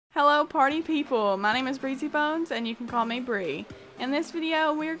Hello party people, my name is Breezy Bones and you can call me Bree. In this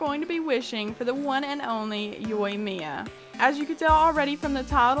video we are going to be wishing for the one and only Yoimiya. As you can tell already from the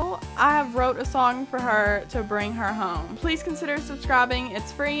title, I have wrote a song for her to bring her home. Please consider subscribing,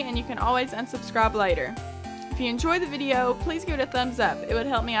 it's free and you can always unsubscribe later. If you enjoyed the video, please give it a thumbs up, it would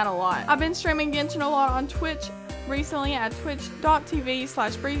help me out a lot. I've been streaming Genshin a lot on Twitch recently at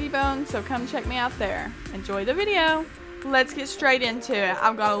twitch.tv/breezybones, so come check me out there. Enjoy the video! Let's get straight into it.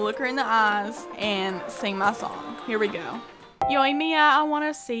 I've got to look her in the eyes and sing my song. Here we go. Yoimiya, I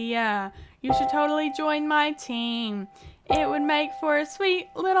wanna see ya. You should totally join my team. It would make for a sweet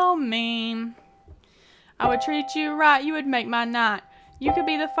little meme. I would treat you right, you would make my night. You could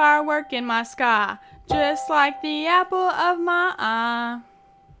be the firework in my sky, just like the apple of my eye.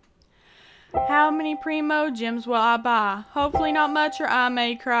 How many primogems will I buy? Hopefully not much or I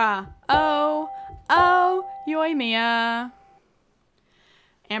may cry. Oh, oh, Yoimiya.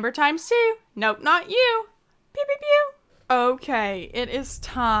 Amber times 2. Nope, not you. Pew pew pew. Okay, it is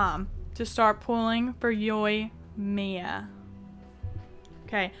time to start pulling for Yoimiya.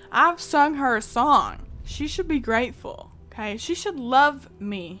 Okay, I've sung her a song. She should be grateful. Okay, she should love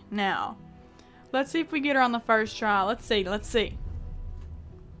me now. Let's see if we get her on the first try. Let's see, let's see.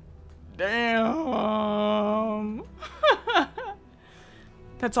 Damn.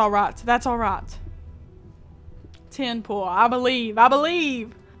 That's alright, that's alright. 10 pull, I believe.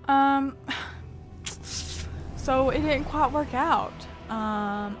 So it didn't quite work out.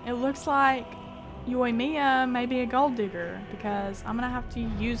 It looks like Yoimiya may be a gold digger because I'm gonna have to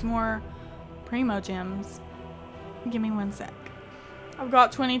use more primogems. Give me 1 sec. I've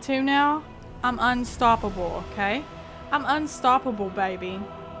got 22 now. I'm unstoppable, okay? I'm unstoppable, baby.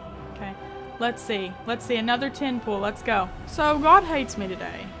 Okay, let's see. Let's see, another 10 pull, let's go. So God hates me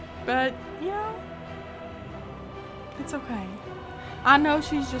today, but yeah, it's okay. I know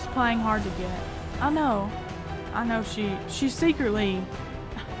she's just playing hard to get. I know she secretly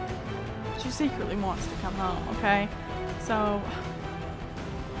wants to come home, okay? So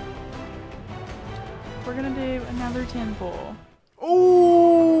we're gonna do another 10 pull.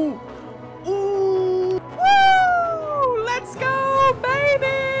 Ooh! Ooh! Woo! Let's go,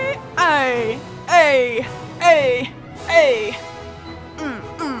 baby! Ay! Ay! Ay! Ay!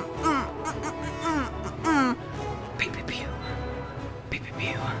 Pew pew pew. Pew pew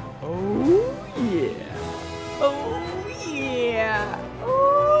pew. Oh yeah. Oh yeah.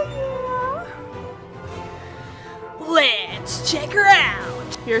 Oh yeah. Let's check her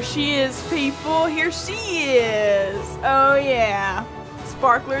out. Here she is, people. Here she is. Oh yeah.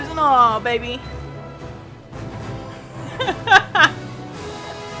 Sparklers and all, baby.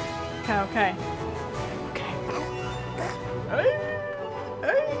 Okay. Okay. Hey.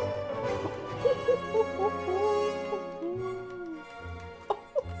 Hey.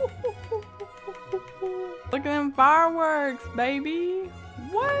 Look at them fireworks, baby.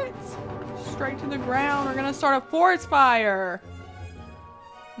 What? Straight to the ground. We're gonna start a forest fire.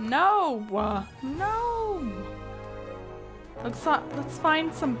 No. No. Let's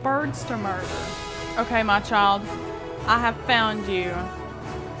find some birds to murder. Okay, my child. I have found you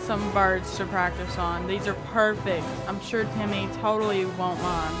some birds to practice on. These are perfect. I'm sure Timmie totally won't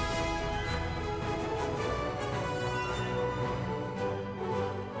mind.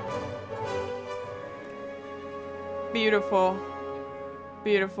 Beautiful.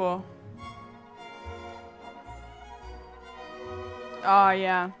 Beautiful. Oh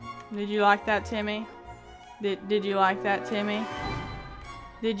yeah. Did you like that, Timmie? Did you like that, Timmie?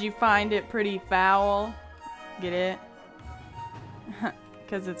 Did you find it pretty foul? Get it?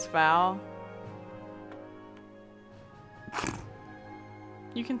 Cause it's foul.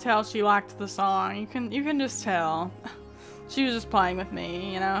 You can tell she liked the song. You can just tell. She was just playing with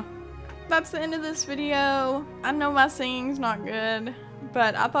me, you know? That's the end of this video. I know my singing's not good,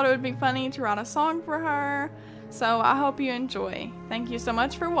 but I thought it would be funny to write a song for her, so I hope you enjoy. Thank you so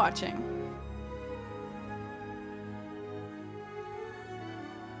much for watching.